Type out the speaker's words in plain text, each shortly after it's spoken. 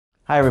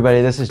Hi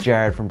everybody, this is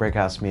Jared from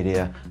Breakhouse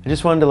Media. I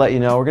just wanted to let you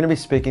know we're going to be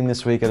speaking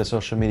this week at a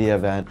social media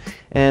event,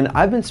 and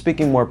I've been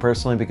speaking more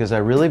personally because I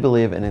really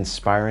believe in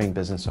inspiring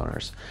business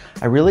owners.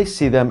 I really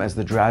see them as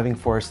the driving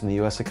force in the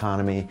US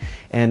economy,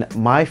 and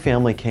my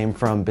family came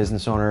from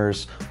business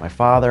owners. My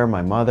father,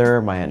 my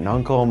mother, my aunt and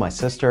uncle, my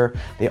sister,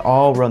 they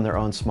all run their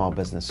own small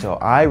business. So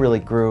I really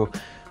grew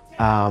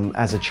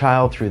as a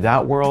child through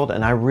that world,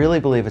 and I really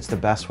believe it's the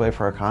best way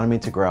for our economy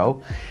to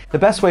grow. The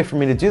best way for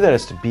me to do that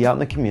is to be out in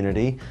the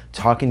community,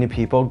 talking to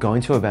people,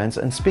 going to events,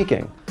 and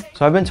speaking.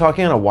 So I've been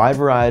talking on a wide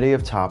variety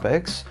of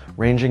topics,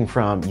 ranging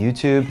from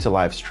YouTube to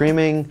live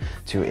streaming,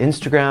 to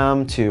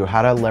Instagram, to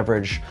how to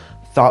leverage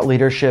thought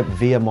leadership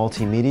via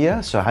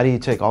multimedia. So how do you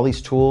take all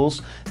these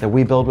tools that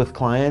we build with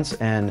clients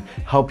and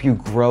help you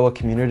grow a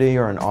community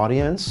or an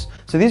audience?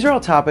 So these are all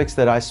topics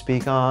that I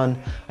speak on,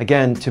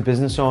 again, to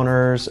business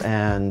owners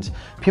and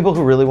people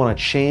who really want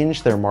to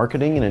change their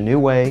marketing in a new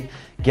way,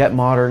 get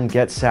modern,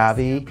 get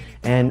savvy,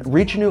 and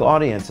reach a new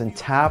audience and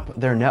tap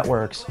their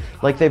networks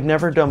like they've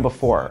never done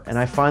before. And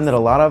I find that a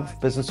lot of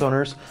business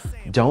owners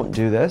don't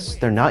do this.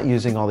 They're not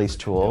using all these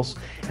tools.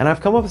 And I've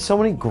come up with so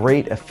many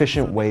great,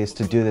 efficient ways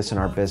to do this in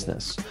our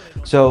business.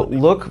 So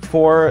look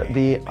for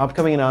the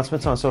upcoming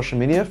announcements on social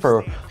media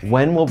for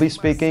when we'll be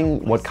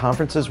speaking, what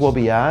conferences we'll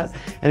be at.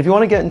 And if you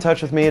want to get in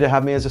touch with me to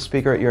have me as a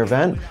speaker at your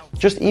event,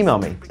 just email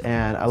me.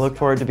 And I look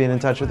forward to being in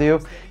touch with you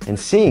and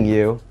seeing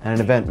you at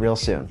an event real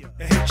soon.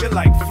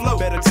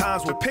 Better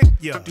times will pick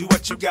you. Do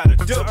what you gotta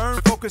do. Earn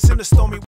focus in the stormy